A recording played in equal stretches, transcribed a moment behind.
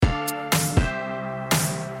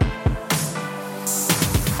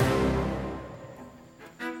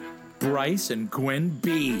Bryce and Gwen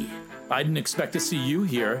B. I didn't expect to see you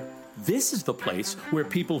here. This is the place where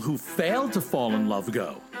people who fail to fall in love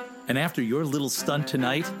go. And after your little stunt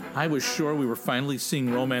tonight, I was sure we were finally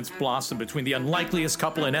seeing romance blossom between the unlikeliest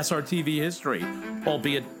couple in SRTV history,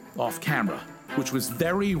 albeit off camera, which was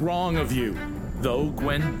very wrong of you. Though,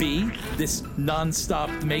 Gwen B., this non-stop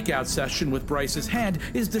makeout session with Bryce's hand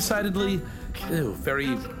is decidedly, very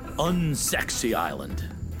unsexy island.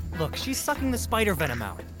 Look, she's sucking the spider venom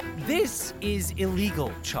out. This is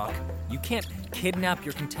illegal, Chuck. You can't kidnap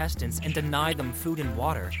your contestants and deny them food and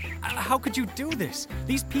water. How could you do this?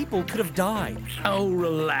 These people could have died. Oh,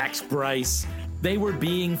 relax, Bryce. They were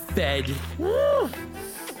being fed.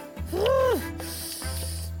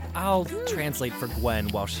 I'll translate for Gwen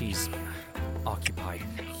while she's occupied.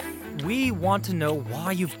 We want to know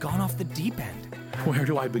why you've gone off the deep end. Where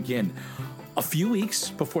do I begin? A few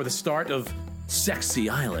weeks before the start of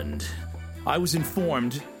Sexy Island, I was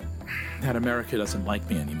informed that America doesn't like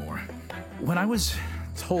me anymore. When I was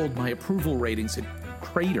told my approval ratings had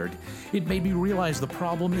cratered, it made me realize the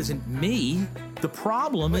problem isn't me. The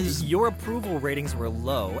problem is... Your approval ratings were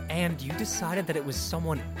low, and you decided that it was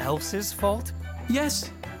someone else's fault?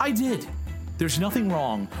 Yes, I did. There's nothing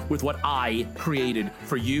wrong with what I created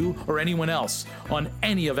for you or anyone else on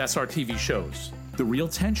any of SRTV shows. The real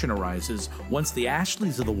tension arises once the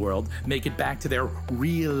Ashleys of the world make it back to their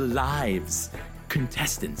real lives.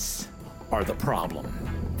 Contestants are the problem.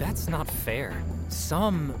 That's not fair.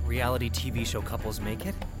 Some reality TV show couples make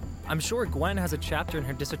it. I'm sure Gwen has a chapter in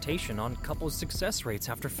her dissertation on couples' success rates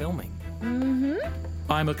after filming.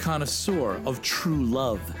 I'm a connoisseur of true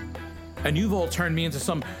love. And you've all turned me into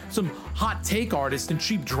some hot take artist and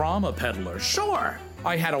cheap drama peddler. Sure,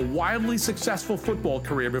 I had a wildly successful football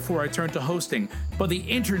career before I turned to hosting, but the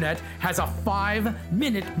internet has a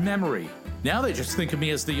 5-minute memory. Now they just think of me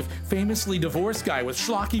as the famously divorced guy with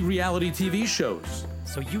schlocky reality TV shows.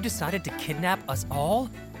 So you decided to kidnap us all?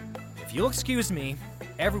 If you'll excuse me,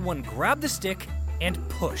 everyone grab the stick and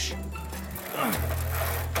push.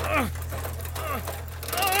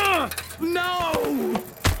 No!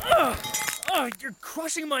 You're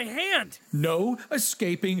crushing my hand! No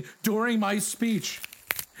escaping during my speech.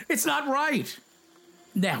 It's not right.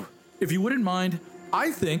 Now, if you wouldn't mind,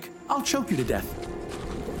 I think I'll choke you to death.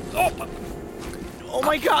 Oh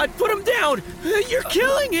my God, put him down! You're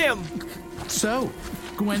killing him! So,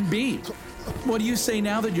 Gwen B., what do you say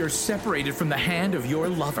now that you're separated from the hand of your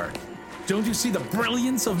lover? Don't you see the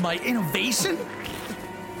brilliance of my innovation?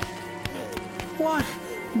 What?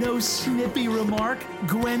 No snippy remark,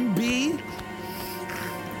 Gwen B.?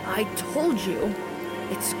 I told you,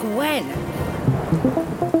 it's Gwen.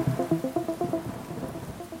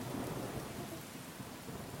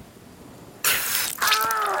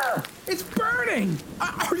 It's burning!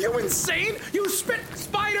 Are you insane? You spit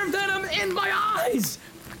spider venom in my eyes!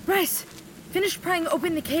 Bryce, finish prying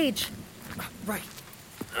open the cage. Right.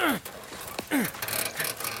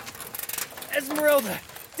 Esmeralda,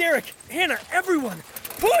 Derek, Hannah, everyone,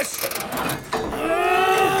 push!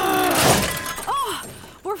 Oh,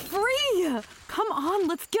 we're free! Come on,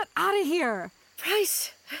 let's get out of here.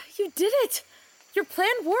 Bryce, you did it. Your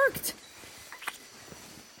plan worked.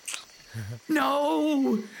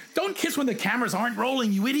 No! Don't kiss when the cameras aren't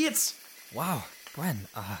rolling, you idiots! Wow, Gwen,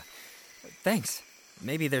 thanks.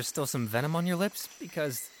 Maybe there's still some venom on your lips,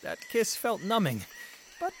 because that kiss felt numbing,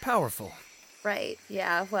 but powerful. Right,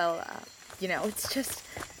 yeah, well, it's just...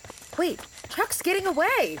 Wait, Chuck's getting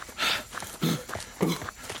away.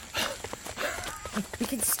 We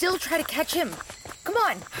can still try to catch him. Come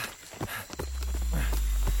on.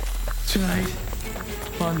 Tonight,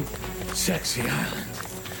 on Sexy Island,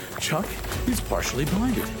 Chuck is partially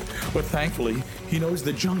blinded, but thankfully, he knows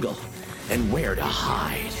the jungle and where to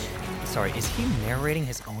hide. Sorry, is he narrating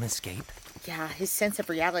his own escape? Yeah, his sense of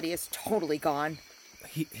reality is totally gone.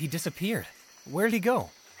 He disappeared. Where'd he go?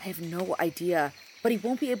 I have no idea, but he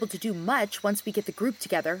won't be able to do much once we get the group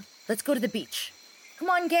together. Let's go to the beach. Come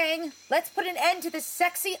on, gang. Let's put an end to this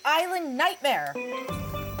Sexy Island nightmare.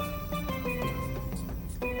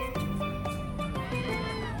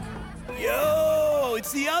 Yo,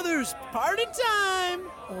 it's the others. Party time!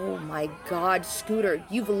 Oh my God, Scooter,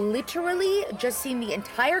 you've literally just seen the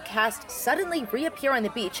entire cast suddenly reappear on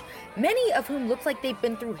the beach, many of whom look like they've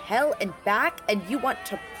been through hell and back, and you want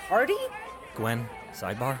to party? Gwen,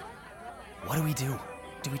 sidebar? What do we do?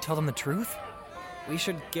 Do we tell them the truth? We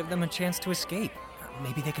should give them a chance to escape.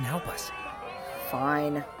 Maybe they can help us.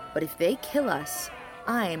 Fine, but if they kill us,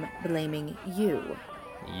 I'm blaming you.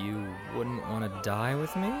 You wouldn't want to die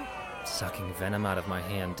with me? Sucking venom out of my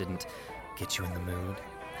hand didn't get you in the mood.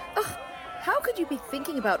 Ugh, how could you be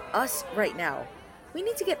thinking about us right now? We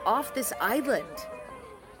need to get off this island.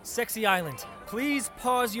 Sexy Island, please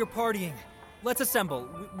pause your partying. Let's assemble.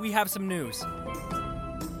 We have some news.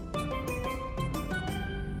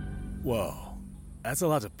 Whoa, that's a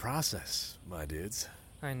lot to process, my dudes.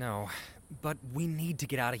 I know, but we need to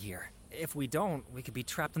get out of here. If we don't, we could be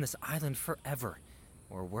trapped on this island forever.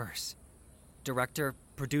 Or worse. Director,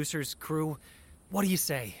 producers, crew, what do you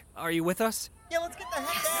say? Are you with us? Yeah, let's get the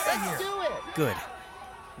heck out of here. Let's do it. Good.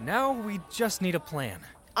 Now we just need a plan.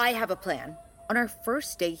 I have a plan. On our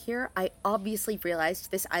first day here, I obviously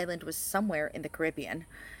realized this island was somewhere in the Caribbean.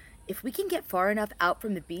 If we can get far enough out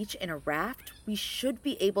from the beach in a raft, we should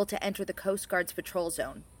be able to enter the Coast Guard's patrol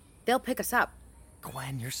zone. They'll pick us up.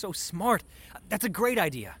 Gwen, you're so smart. That's a great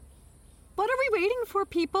idea. What are we waiting for,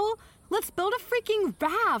 people? Let's build a freaking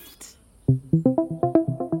raft.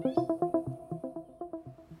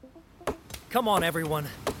 Come on, everyone.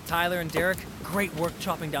 Tyler and Derek, great work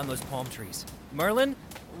chopping down those palm trees. Merlin,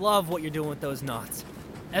 love what you're doing with those knots.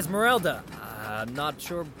 Esmeralda, I'm not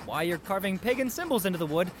sure why you're carving pagan symbols into the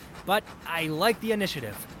wood, but I like the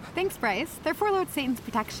initiative. Thanks, Bryce. They're for Lord Satan's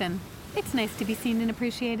protection. It's nice to be seen and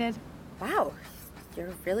appreciated. Wow,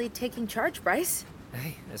 you're really taking charge, Bryce.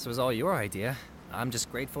 Hey, this was all your idea. I'm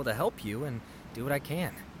just grateful to help you and do what I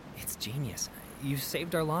can. It's genius. You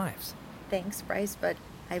saved our lives. Thanks, Bryce, but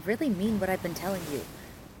I really mean what I've been telling you.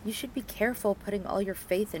 You should be careful putting all your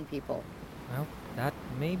faith in people. Well, that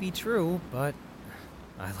may be true, but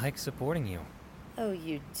I like supporting you. Oh,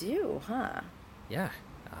 you do, huh? Yeah,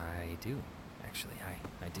 I do. Actually,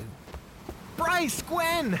 I do. Bryce,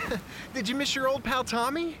 Gwen! Did you miss your old pal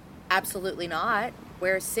Tommy? Absolutely not.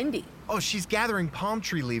 Where's Cindy? Oh, she's gathering palm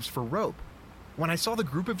tree leaves for rope. When I saw the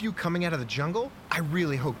group of you coming out of the jungle, I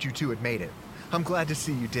really hoped you two had made it. I'm glad to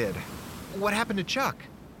see you did. What happened to Chuck?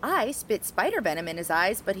 I spit spider venom in his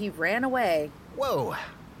eyes, but he ran away. Whoa,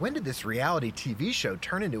 when did this reality TV show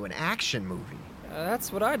turn into an action movie?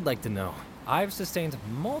 That's what I'd like to know. I've sustained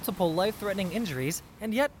multiple life-threatening injuries,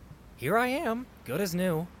 and yet, here I am, good as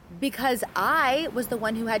new. Because I was the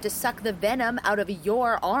one who had to suck the venom out of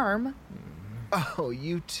your arm. Oh,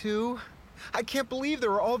 you two? I can't believe there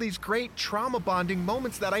were all these great trauma bonding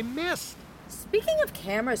moments that I missed. Speaking of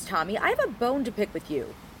cameras, Tommy, I have a bone to pick with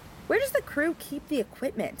you. Where does the crew keep the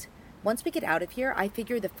equipment? Once we get out of here, I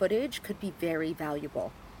figure the footage could be very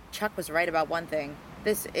valuable. Chuck was right about one thing.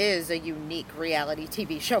 This is a unique reality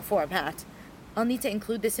TV show format. I'll need to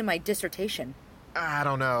include this in my dissertation. I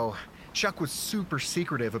don't know. Chuck was super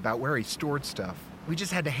secretive about where he stored stuff. We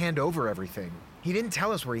just had to hand over everything. He didn't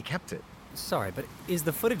tell us where he kept it. Sorry, but is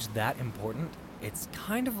the footage that important? It's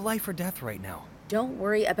kind of life or death right now. Don't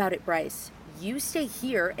worry about it, Bryce. You stay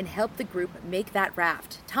here and help the group make that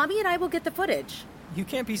raft. Tommy and I will get the footage. You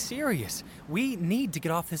can't be serious. We need to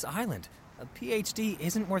get off this island. A PhD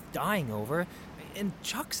isn't worth dying over, and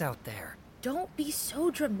Chuck's out there. Don't be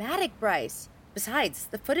so dramatic, Bryce. Besides,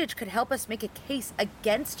 the footage could help us make a case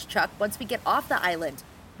against Chuck once we get off the island.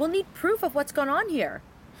 We'll need proof of what's going on here.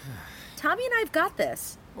 Tommy and I've got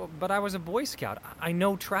this. Well, but I was a Boy Scout. I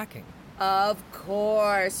know tracking. Of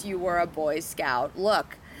course you were a Boy Scout.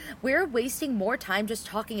 Look, we're wasting more time just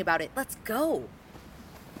talking about it. Let's go.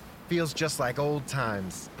 Feels just like old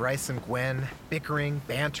times. Bryce and Gwen bickering,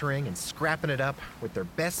 bantering, and scrapping it up with their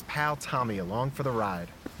best pal Tommy along for the ride.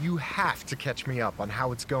 You have to catch me up on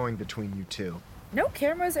how it's going between you two. No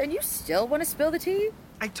cameras and you still want to spill the tea?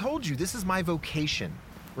 I told you this is my vocation.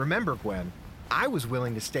 Remember, Gwen, I was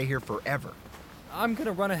willing to stay here forever. I'm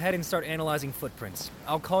gonna run ahead and start analyzing footprints.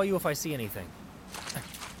 I'll call you if I see anything.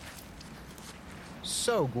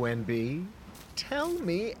 So, Gwen B, tell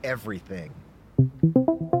me everything.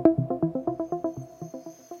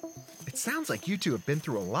 It sounds like you two have been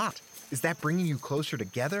through a lot. Is that bringing you closer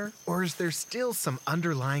together, or is there still some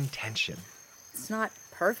underlying tension? It's not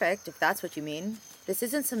perfect, if that's what you mean. This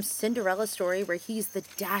isn't some Cinderella story where he's the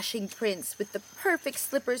dashing prince with the perfect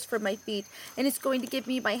slippers for my feet and is going to give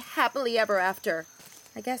me my happily ever after.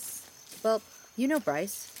 I guess, well, you know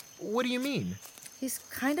Bryce. What do you mean? He's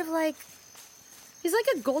like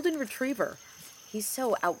a golden retriever. He's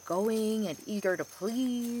so outgoing and eager to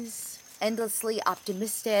please, endlessly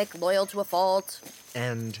optimistic, loyal to a fault.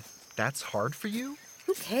 And that's hard for you?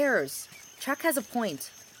 Who cares? Chuck has a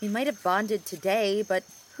point. We might have bonded today, but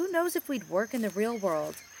who knows if we'd work in the real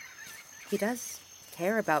world. He does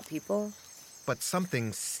care about people. But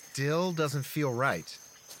something still doesn't feel right.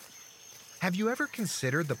 Have you ever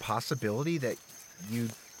considered the possibility that you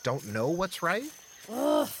don't know what's right?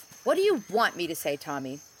 Ugh, what do you want me to say,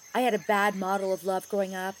 Tommy? I had a bad model of love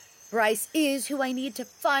growing up. Bryce is who I need to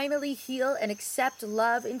finally heal and accept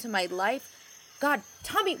love into my life. God,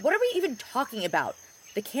 Tommy, what are we even talking about?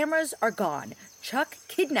 The cameras are gone. Chuck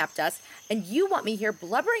kidnapped us, and you want me here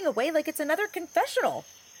blubbering away like it's another confessional.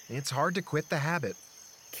 It's hard to quit the habit.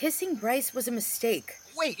 Kissing Bryce was a mistake.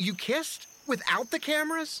 Wait, you kissed? Without the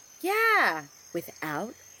cameras? Yeah,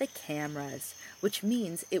 without the cameras, which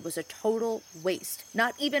means it was a total waste,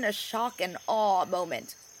 not even a shock and awe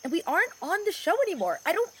moment. And we aren't on the show anymore.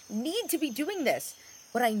 I don't need to be doing this.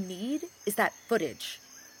 What I need is that footage.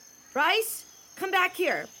 Bryce, come back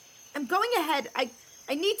here. I'm going ahead. I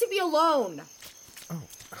need to be alone. Oh,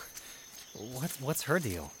 what's her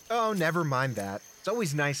deal? Oh, never mind that. It's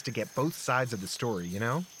always nice to get both sides of the story, you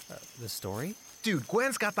know? The story? Dude,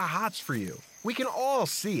 Gwen's got the hots for you. We can all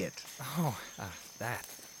see it. Oh, that.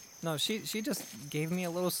 No, she just gave me a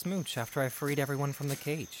little smooch after I freed everyone from the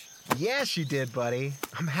cage. Yeah, she did, buddy.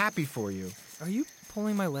 I'm happy for you. Are you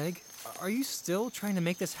pulling my leg? Are you still trying to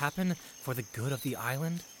make this happen for the good of the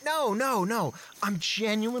island? No. I'm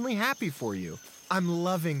genuinely happy for you. I'm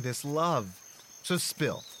loving this love. So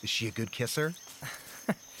spill, is she a good kisser?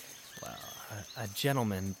 Well, a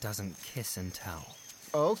gentleman doesn't kiss and tell.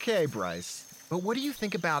 Okay, Bryce. But what do you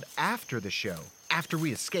think about after the show? After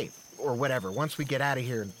we escape? Or whatever, once we get out of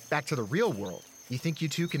here and back to the real world? You think you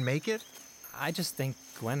two can make it? I just think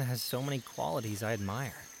Gwen has so many qualities I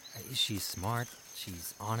admire. She's smart,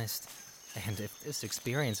 she's honest, and if this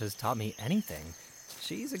experience has taught me anything,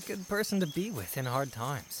 she's a good person to be with in hard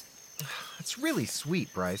times. It's really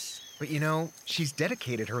sweet, Bryce. But you know, she's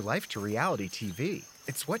dedicated her life to reality TV.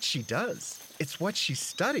 It's what she does. It's what she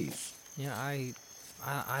studies. Yeah, I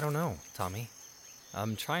don't know, Tommy.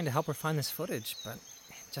 I'm trying to help her find this footage, but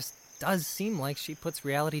it just does seem like she puts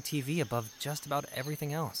reality TV above just about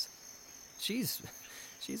everything else. She's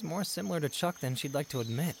more similar to Chuck than she'd like to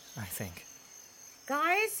admit, I think.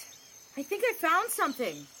 Guys, I think I found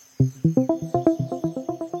something.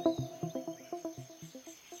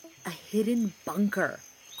 A hidden bunker.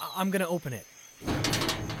 I'm gonna open it.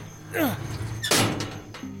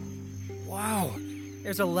 Wow,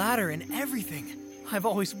 there's a ladder and everything. I've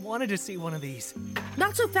always wanted to see one of these.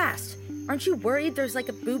 Not so fast. Aren't you worried there's like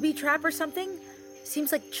a booby trap or something?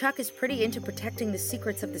 Seems like Chuck is pretty into protecting the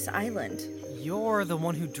secrets of this island. You're the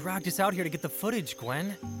one who dragged us out here to get the footage,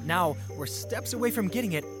 Gwen. Now, we're steps away from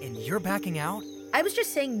getting it, and you're backing out? I was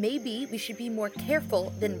just saying maybe we should be more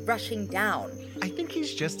careful than rushing down. I think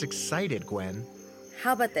he's just excited, Gwen.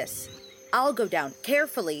 How about this? I'll go down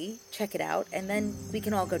carefully, check it out, and then we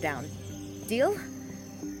can all go down. Deal?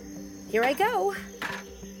 Here I go.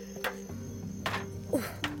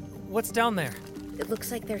 What's down there? It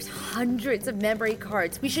looks like there's hundreds of memory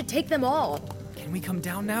cards. We should take them all. Can we come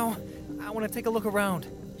down now? I want to take a look around.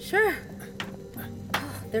 Sure.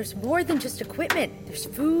 There's more than just equipment. There's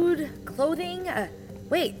food, clothing.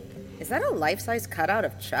 Wait, is that a life-size cutout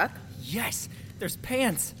of Chuck? Yes, there's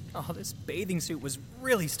pants. Oh, this bathing suit was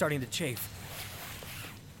really starting to chafe.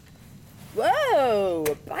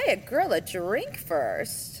 Whoa, buy a girl a drink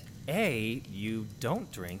first. A, you don't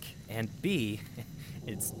drink, and B,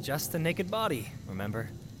 it's just a naked body, remember?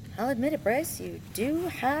 I'll admit it, Bryce, you do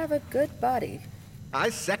have a good body. I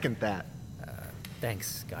second that.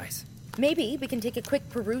 Thanks, guys. Maybe we can take a quick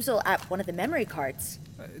perusal at one of the memory cards.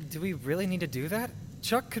 Do we really need to do that?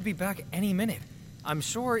 Chuck could be back any minute. I'm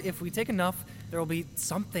sure if we take enough, there will be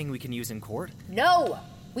something we can use in court. No!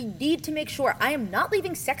 We need to make sure. I am not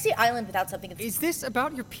leaving Sexy Island without something. Is this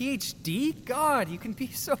about your PhD? God, you can be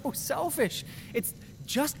so selfish. It's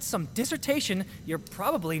just some dissertation you're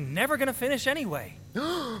probably never gonna finish anyway.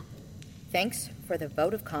 Thanks for the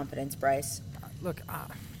vote of confidence, Bryce. Look,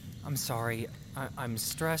 I'm sorry. I'm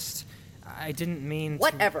stressed. I didn't mean to...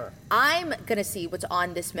 Whatever. I'm gonna see what's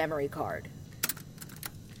on this memory card.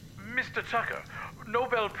 Mr. Tucker,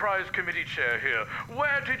 Nobel Prize Committee Chair here.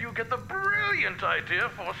 Where did you get the brilliant idea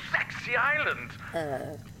for Sexy Island?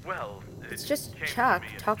 Well, It's just Chuck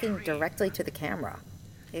talking directly to the camera.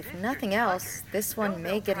 If nothing else, this one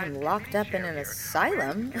may get him locked up in an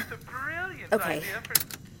asylum. Okay.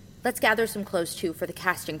 Let's gather some clothes too for the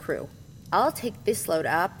casting crew. I'll take this load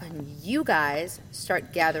up, and you guys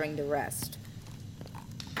start gathering the rest.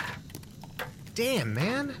 Damn,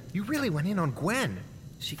 man. You really went in on Gwen.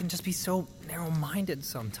 She can just be so narrow-minded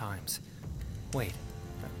sometimes. Wait.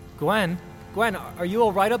 Gwen, are you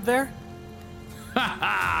all right up there? Ha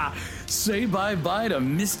ha! Say bye-bye to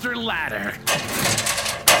Mr. Ladder.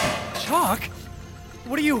 Chuck?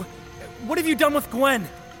 What have you done with Gwen?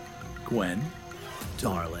 Gwen,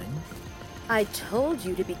 darling. I told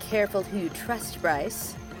you to be careful who you trust,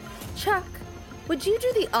 Bryce. Chuck, would you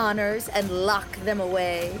do the honors and lock them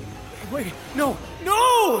away? Wait, no!